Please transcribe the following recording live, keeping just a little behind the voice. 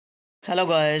Hello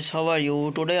guys, how are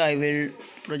you? Today I will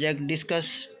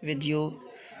discuss with you.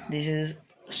 This is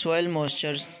soil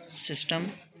moisture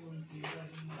system.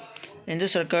 In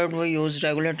this circuit we use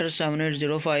regulator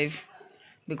 7805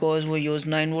 because we use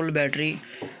 9-volt battery.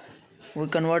 We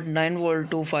convert 9 volt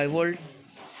to 5 volt.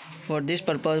 For this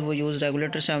purpose we use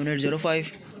regulator 7805.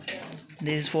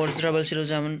 This is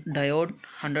 4007 diode,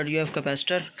 100 UF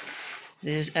capacitor.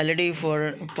 This is LED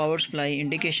for power supply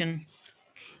indication.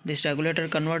 This regulator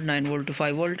convert 9 volt to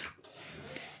 5 volt.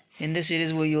 In this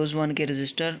series we use 1K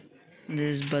resistor.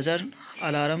 This is buzzer,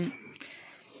 alarm,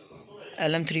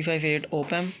 LM358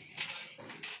 op-amp.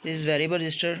 This is variable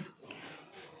resistor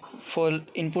for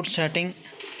input setting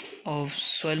of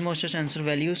soil moisture sensor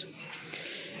values.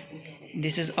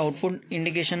 This is output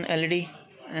indication LED,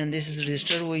 and this is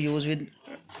resistor we use with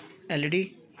LED.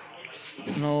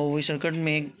 Now we circuit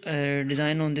make a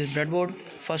design on this breadboard.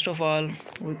 First of all,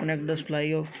 we connect the supply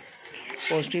of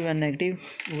positive and negative.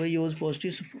 We use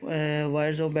positive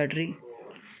wires of battery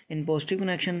in positive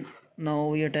connection. Now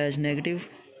we attach negative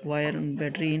wire and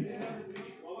battery in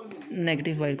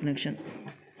negative wire connection.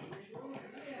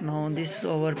 Now this is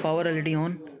our power LED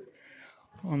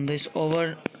on this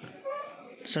our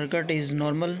circuit is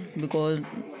normal because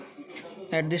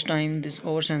at this time this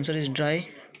our sensor is dry.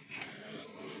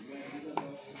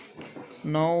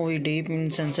 Now we deep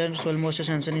in sensor soil moisture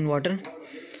sensor in water,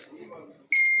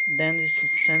 then this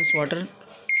sense water,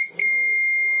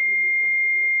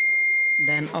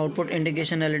 then output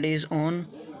indication LED is on,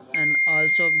 and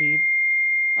also beep,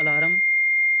 alarm,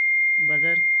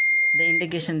 buzzer. The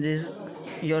indication is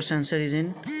your sensor is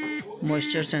in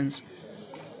moisture sense.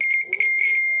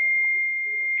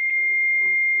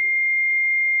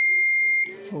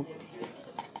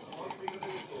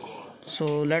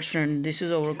 So let's friend, this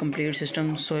is our complete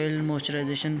system, soil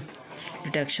moisturization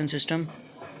detection system.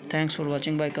 Thanks for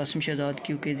watching by Qasim Shahzad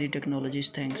QKZEE Technologies.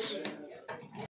 Thanks.